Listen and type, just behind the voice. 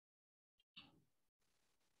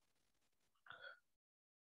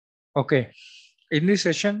Okay, in this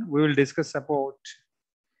session, we will discuss about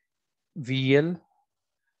VL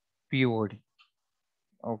POD.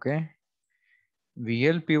 Okay,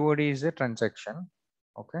 VL POD is a transaction.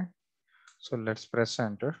 Okay, so let's press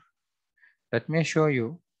enter. Let me show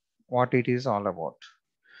you what it is all about.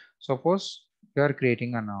 Suppose you are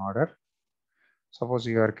creating an order. Suppose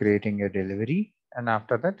you are creating a delivery, and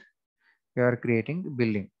after that, you are creating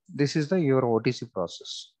billing. This is the your OTC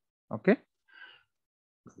process. Okay,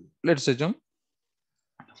 let's assume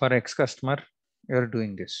for X customer, you are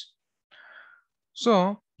doing this.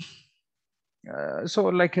 So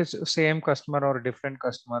like a same customer or different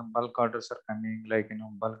customer, bulk orders are coming, like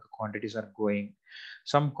bulk quantities are going.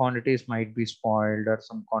 Some quantities might be spoiled or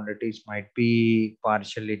some quantities might be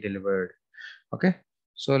partially delivered. Okay,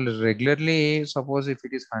 so regularly, suppose if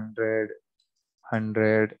it is 100,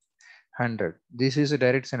 this is a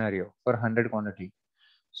direct scenario for 100 quantity.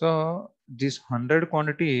 So this 100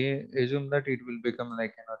 quantity, assume that it will become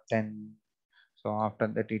like 10. So after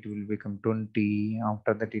that it will become 20,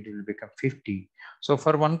 after that it will become 50. So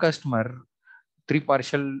for one customer, three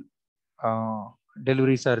partial uh,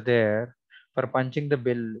 deliveries are there. For punching the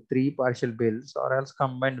bill, three partial bills or else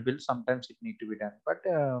combined bills, sometimes it need to be done. But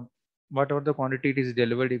whatever the quantity it is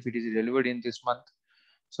delivered, if it is delivered in this month,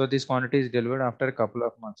 so this quantity is delivered after a couple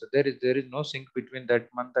of months. So there is no sync between that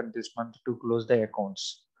month and this month to close the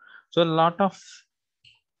accounts. So a lot of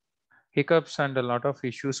hiccups and a lot of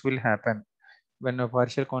issues will happen when a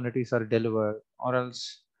partial quantities are delivered, or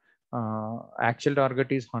else actual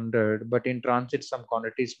target is 100, but in transit some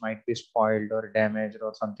quantities might be spoiled or damaged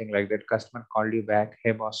or something like that. Customer called you back,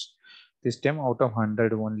 hey boss, this time out of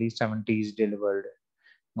 100 only 70 is delivered.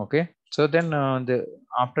 Okay, so then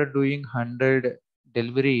after doing 100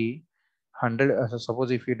 delivery, 100, so suppose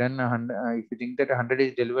if you done 100, if you think that 100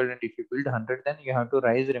 is delivered and if you build 100, then you have to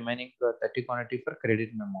raise remaining 30 quantity for credit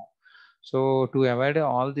memo. So to avoid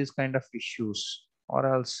all these kind of issues, or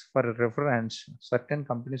else for reference, certain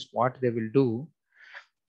companies, what they will do,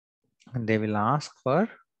 they will ask for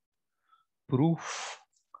proof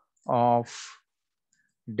of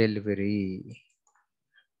delivery.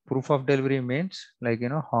 Proof of delivery means, like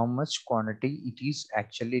how much quantity it is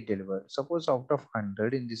actually delivered. Suppose out of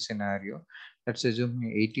 100 in this scenario, let's assume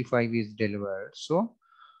 85 is delivered.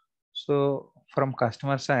 So from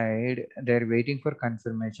customer side, they're waiting for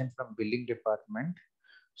confirmation from billing department.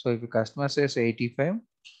 So if the customer says 85,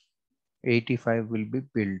 85 will be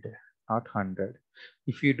billed, not 100.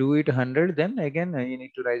 If you do it 100, then again you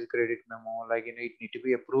need to raise credit memo, like it need to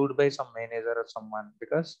be approved by some manager or someone,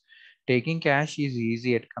 because taking cash is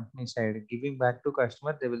easy at company side. Giving back to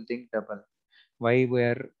customer, they will think double, why we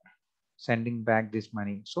are sending back this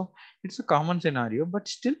money. So it's a common scenario, but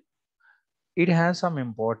still it has some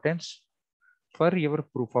importance for your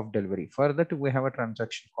proof of delivery. For that, we have a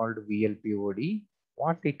transaction called VLPOD.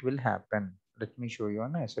 What it will happen? Let me show you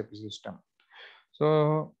on a SAP system.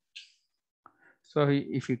 So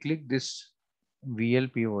if you click this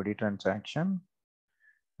VLPOD transaction,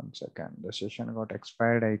 1 second, the session got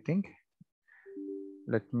expired, I think.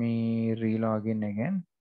 Let me re-log in again.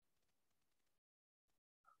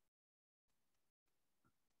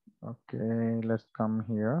 Okay, let's come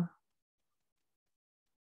here.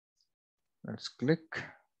 Let's click.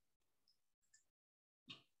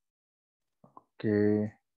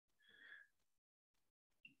 Okay.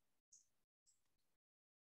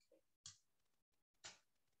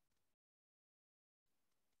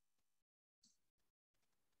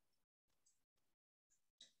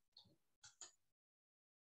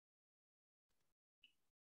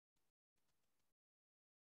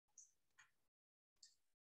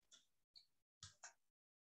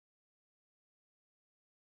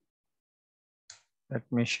 Let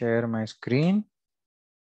me share my screen.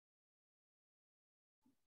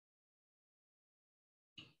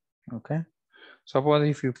 Okay. Suppose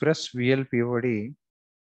if you press VLPOD,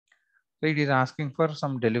 so it is asking for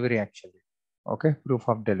some delivery actually. Okay, proof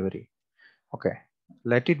of delivery. Okay,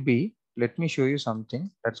 let it be. Let me show you something.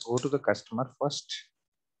 Let's go to the customer first.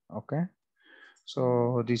 Okay,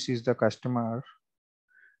 so this is the customer.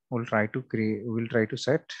 We'll try to create. We'll try to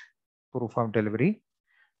set proof of delivery.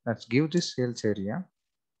 Let's give this sales area.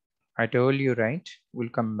 I told you, right? We'll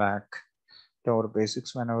come back to our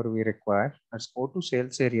basics whenever we require. Let's go to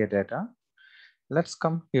sales area data. Let's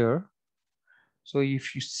come here. So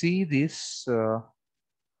if you see this,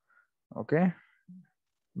 okay,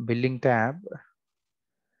 billing tab.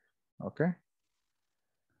 Okay,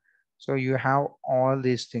 so you have all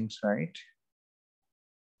these things, right?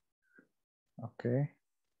 Okay,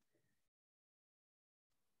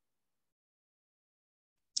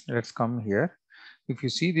 let's come here. If you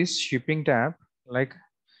see this shipping tab, like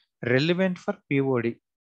relevant for POD.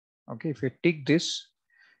 Okay, if you tick this,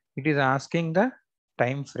 it is asking the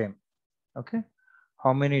time frame. Okay,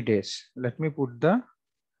 how many days? Let me put the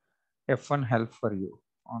F1 help for you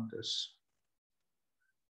on this.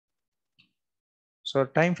 So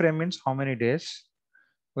time frame means how many days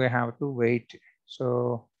we have to wait.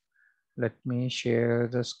 So let me share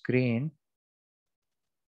the screen.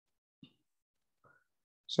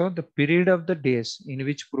 So the period of the days in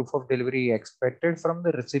which proof of delivery expected from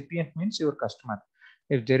the recipient means your customer.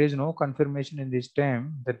 If there is no confirmation in this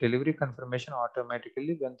time, the delivery confirmation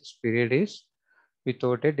automatically when this period is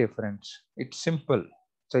without a difference. It's simple.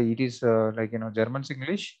 So it is like, German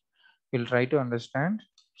English. We'll try to understand.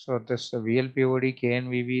 So this VLPOD,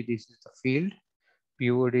 KNVV, this is the field.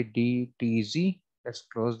 POD DTZ. Let's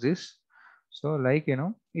close this. So like,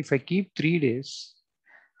 if I keep 3 days,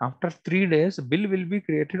 after 3 days, bill will be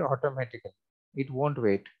created automatically. It won't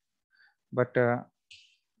wait. But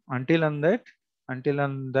until on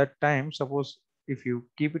that time, suppose if you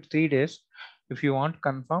keep it 3 days, if you want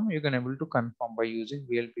confirm, you can able to confirm by using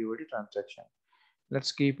VLPOD transaction.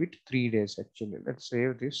 Let's keep it 3 days actually. Let's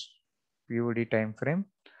save this POD time frame.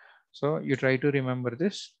 So you try to remember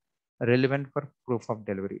this relevant for proof of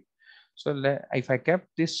delivery. So if I kept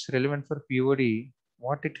this relevant for POD,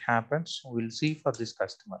 what it happens, we'll see for this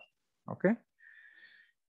customer. Okay.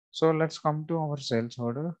 So let's come to our sales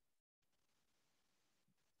order.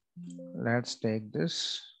 Let's take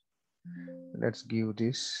this. Let's give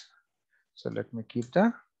this. So let me keep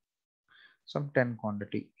the some 10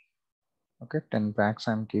 quantity. Okay, 10 packs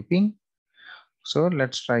I'm keeping. So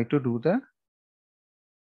let's try to do the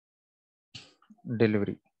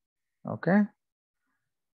delivery. Okay.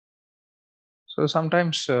 So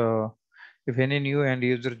sometimes if any new end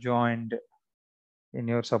user joined in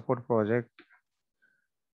your support project,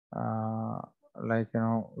 like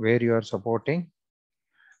where you are supporting,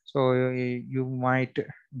 so you might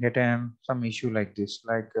get some issue like this,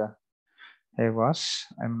 like hey boss,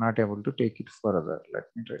 I'm not able to take it further. Let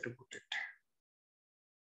me try to put it.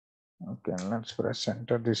 Okay, let's press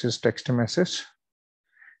enter. This is text message.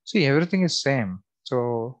 See, everything is same.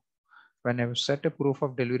 So when I set a proof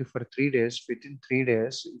of delivery for 3 days, within 3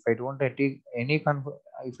 days, if I don't get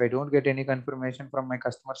any confirmation from my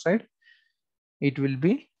customer side, it will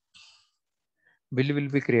be bill will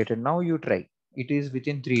be created. Now you try. It is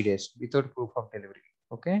within 3 days without proof of delivery.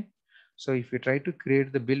 Okay. So if you try to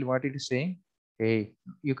create the bill, what it is saying, hey,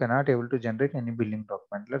 you cannot able to generate any billing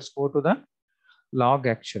document. Let's go to the log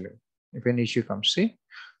actually. If an issue comes, see,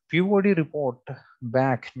 POD report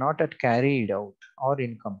back not at carried out or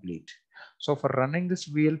incomplete. So for running this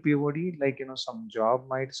VLPOD, like some job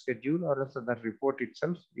might schedule or else the report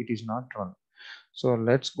itself, it is not run. So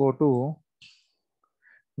let's go to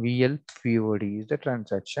VLPOD is the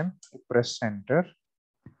transaction. Press enter.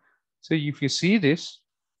 So if you see this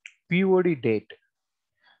POD date,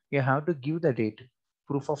 you have to give the date,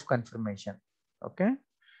 proof of confirmation. Okay.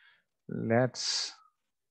 Let's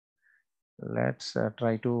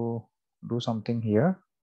try to do something here.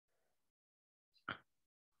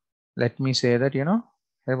 Let me say that,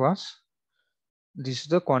 hey boss, this is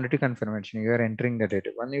the quantity confirmation. You are entering the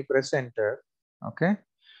data. When you press enter, okay.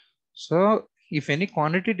 So if any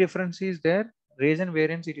quantity difference is there, raise and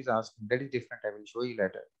variance it is asking. That is different. I will show you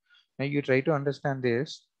later. Now you try to understand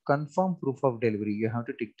this. Confirm proof of delivery. You have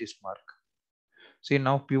to tick this mark. See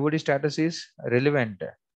now POD status is relevant,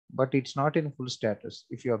 but it's not in full status.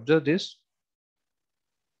 If you observe this,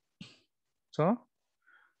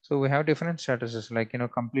 so we have different statuses like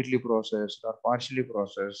completely processed or partially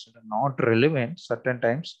processed, not relevant certain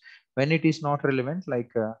times when it is not relevant,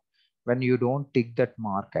 like when you don't tick that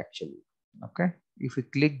mark actually. Okay, if you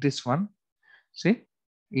click this one, see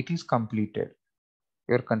it is completed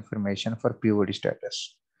your confirmation for POD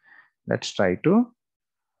status. Let's try to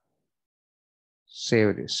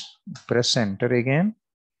save this. Press enter again.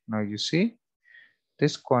 Now you see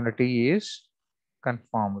this quantity is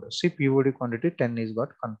confirmed. See POD quantity 10 is got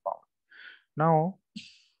confirmed. Now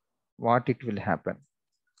what it will happen?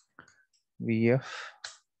 VF01.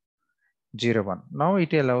 Now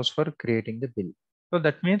it allows for creating the bill. So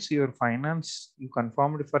that means your finance, you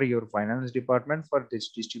confirmed for your finance department for this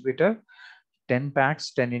distributor, 10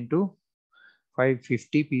 packs, 10 into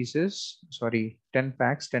 550 pieces, sorry, 10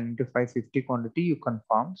 packs, 10 into 550 quantity you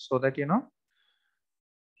confirmed, so that you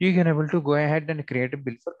can able to go ahead and create a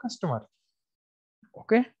bill for customer.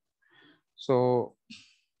 Okay. So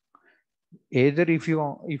either if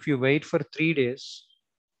you wait for 3 days,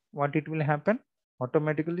 what it will happen?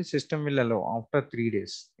 Automatically system will allow after 3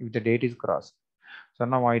 days if the date is crossed. So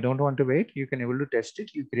now I don't want to wait. You can able to test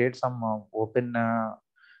it. You create some open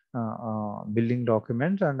billing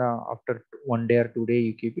documents, and after 1 day or 2 day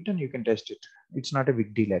you keep it and you can test it. It's not a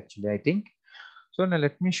big deal actually, I think. So now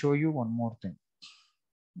let me show you one more thing.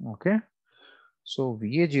 Okay, so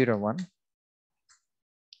VA01,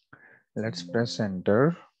 let's press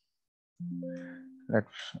enter.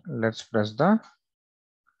 Let's press the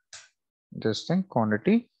this thing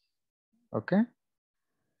quantity. Okay,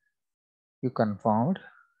 you confirmed.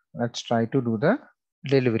 Let's try to do the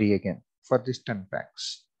delivery again for this 10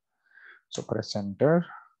 packs. So press enter.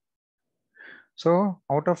 So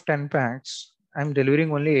out of 10 packs, I'm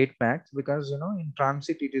delivering only 8 packs because in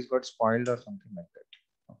transit it is got spoiled or something like that.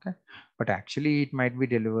 Okay, but actually it might be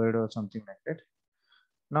delivered or something like that.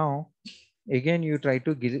 Now again you try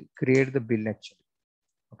to create the bill actually.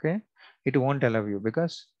 Okay, it won't allow you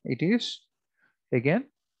because it is again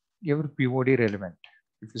your POD relevant.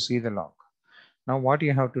 If you see the log, now what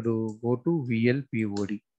you have to do, go to VL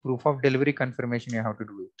POD, proof of delivery confirmation, you have to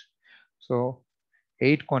do it. So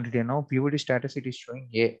 8 quantity, now POD status it is showing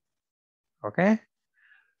A. Okay,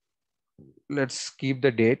 let's keep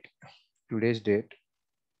the date, today's date.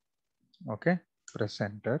 Okay, press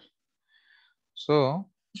enter. So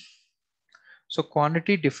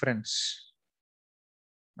quantity difference.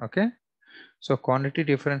 Okay, so quantity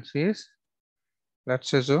difference is,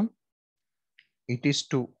 let's assume it is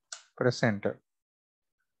 2. Press enter.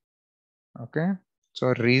 Okay,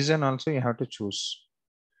 so reason also you have to choose.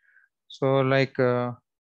 So like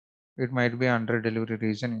it might be under delivery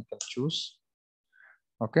reason, you can choose.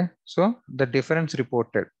 Okay, so the difference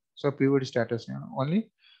reported, so POD status only.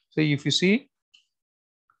 So if you see,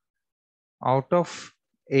 out of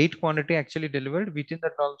 8 quantity actually delivered, within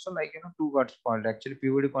that also 2 got spoiled. Actually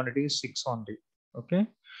POD quantity is 6 only. Okay,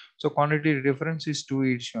 so quantity difference is 2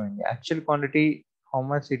 is showing. Actual quantity how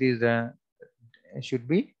much it is, it should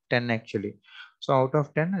be 10 actually. So out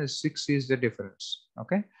of 10, 6 is the difference.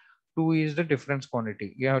 Okay, 2 is the difference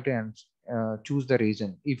quantity. You have to choose the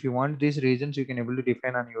reason. If you want these reasons, you can able to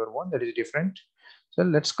define on your own, that is different. So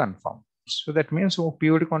let's confirm. So that means, so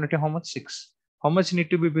POD quantity how much? 6. How much need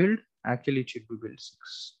to be built? Actually it should be built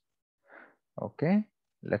 6. Okay,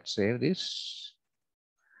 let's save this.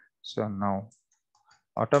 So now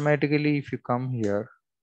automatically if you come here,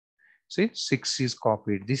 see 6 is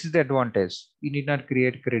copied. This is the advantage. You need not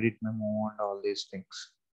create credit memo and all these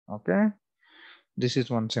things. Okay, this is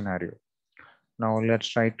one scenario. Now let's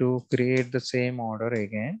try to create the same order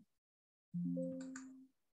again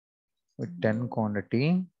with 10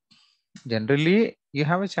 quantity. Generally you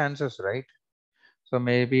have a chances, right? So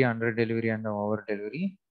maybe under delivery and over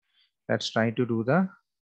delivery. Let's try to do the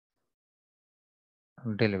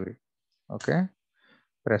delivery. Okay,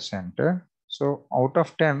 press enter. So out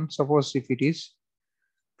of 10, suppose if it is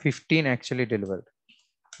 15 actually delivered,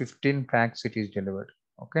 15 packs it is delivered.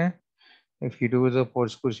 Okay, if you do the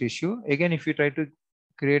post-push issue, again if you try to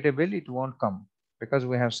create a bill, it won't come because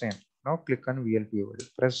we have sent. Now click on VLPOD,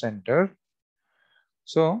 press enter.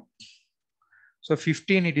 So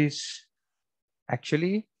 15 it is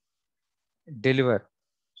actually deliver.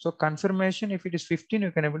 So confirmation, if it is 15,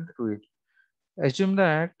 you can able to do it. Assume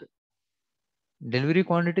that delivery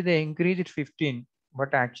quantity they increase it 15,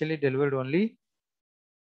 but actually delivered only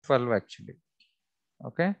 12 actually.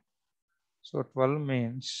 Okay, so 12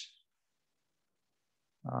 means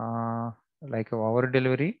like our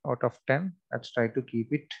delivery out of 10. Let's try to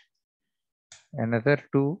keep it another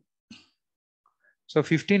 2. So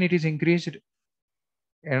 15 it is increased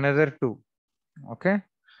another 2. Okay,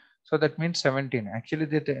 so that means 17. Actually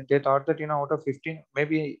they thought that out of 15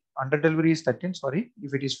 maybe under delivery is 13. Sorry,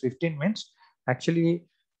 if it is 15 means actually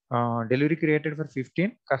delivery created for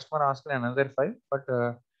 15, customer asked another 5,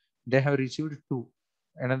 but they have received 2,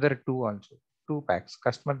 another 2 also, 2 packs.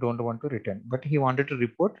 Customer don't want to return, but he wanted to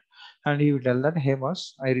report, and he will tell that, hey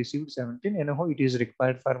boss, I received 17, anyhow it is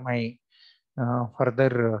required for my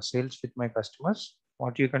further sales with my customers.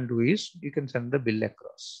 What you can do is you can send the bill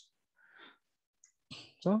across.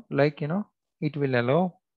 So like it will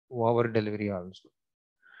allow our delivery also.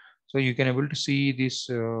 So you can able to see this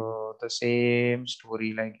the same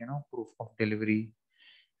story, like proof of delivery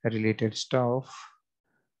related stuff.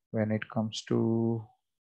 When it comes to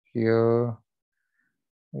here,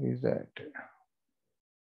 where is that?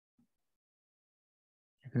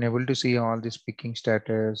 You can able to see all this picking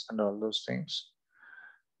status and all those things.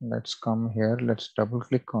 Let's come here. Let's double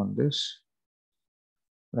click on this.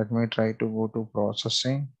 Let me try to go to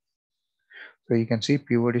processing. So you can see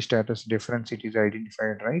POD status difference, it is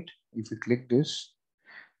identified, right? If you click this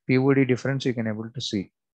POD difference, you can able to see.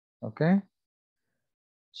 Okay,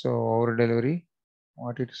 so our delivery,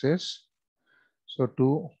 what it says, so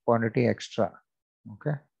 2 quantity extra.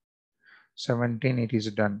 Okay, 17 it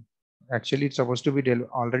is done. Actually it's supposed to be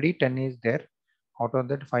already 10 is there. Out of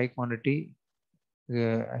that 5 quantity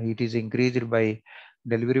it is increased by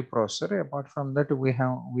delivery processor. Apart from that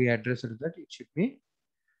we addressed that it should be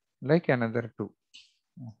like another 2.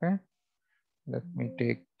 Okay, let me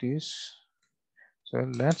take this. So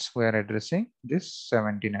we are addressing this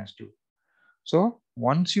 17 as 2. So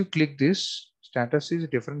once you click this, status is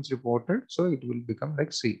difference reported, so it will become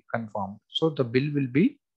like C confirmed. So the bill will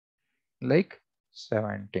be like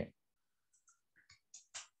 17.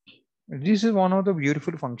 This is one of the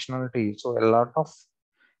beautiful functionalities. So a lot of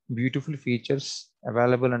beautiful features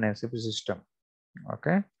available in SAP system.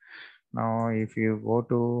 Okay, now if you go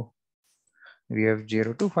to we have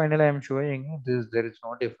 0 to finally I am showing this, there is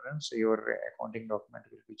no difference. Your accounting document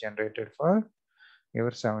will be generated for your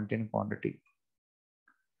 17 quantity.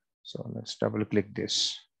 So let's double click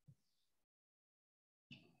this.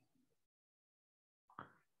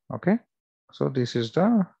 Okay, so this is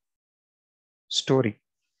the story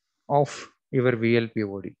of your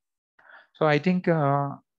VLPOD. So I think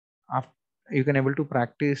after you can able to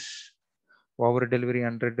practice over delivery,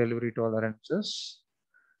 under delivery tolerances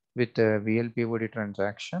with VLPOD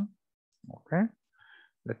transaction. Okay,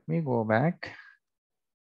 let me go back.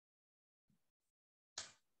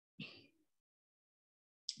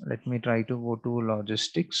 Let me try to go to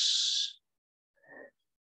logistics.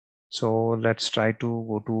 So let's try to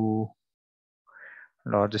go to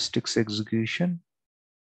logistics execution,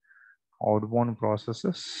 outbound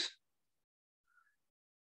processes.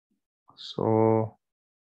 So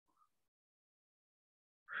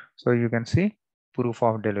you can see proof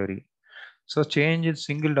of delivery. So change in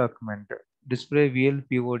single document, display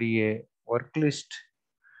VLPODA work list,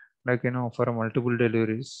 like for multiple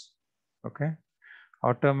deliveries. Okay,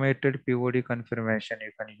 automated POD confirmation,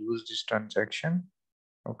 you can use this transaction.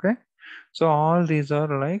 Okay, so all these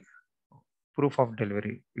are like proof of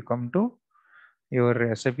delivery. You come to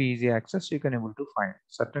your SAP easy access, you can able to find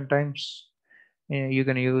certain times you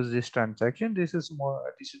can use this transaction. This is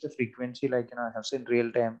the frequency, like I have seen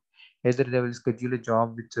real time. Either they will schedule a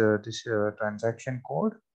job with this transaction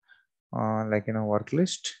code, like work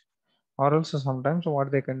list, or also sometimes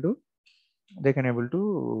what they can do, they can able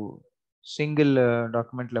to single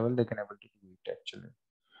document level, they can able to do it actually.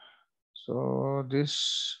 So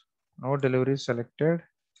this no delivery selected.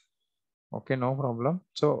 Okay, no problem.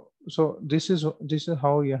 So this is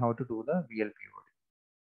how you have to do the VLPOD.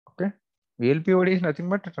 Okay, VLPOD is nothing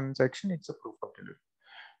but a transaction. It's a proof of delivery.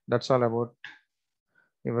 That's all about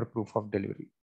your proof of delivery.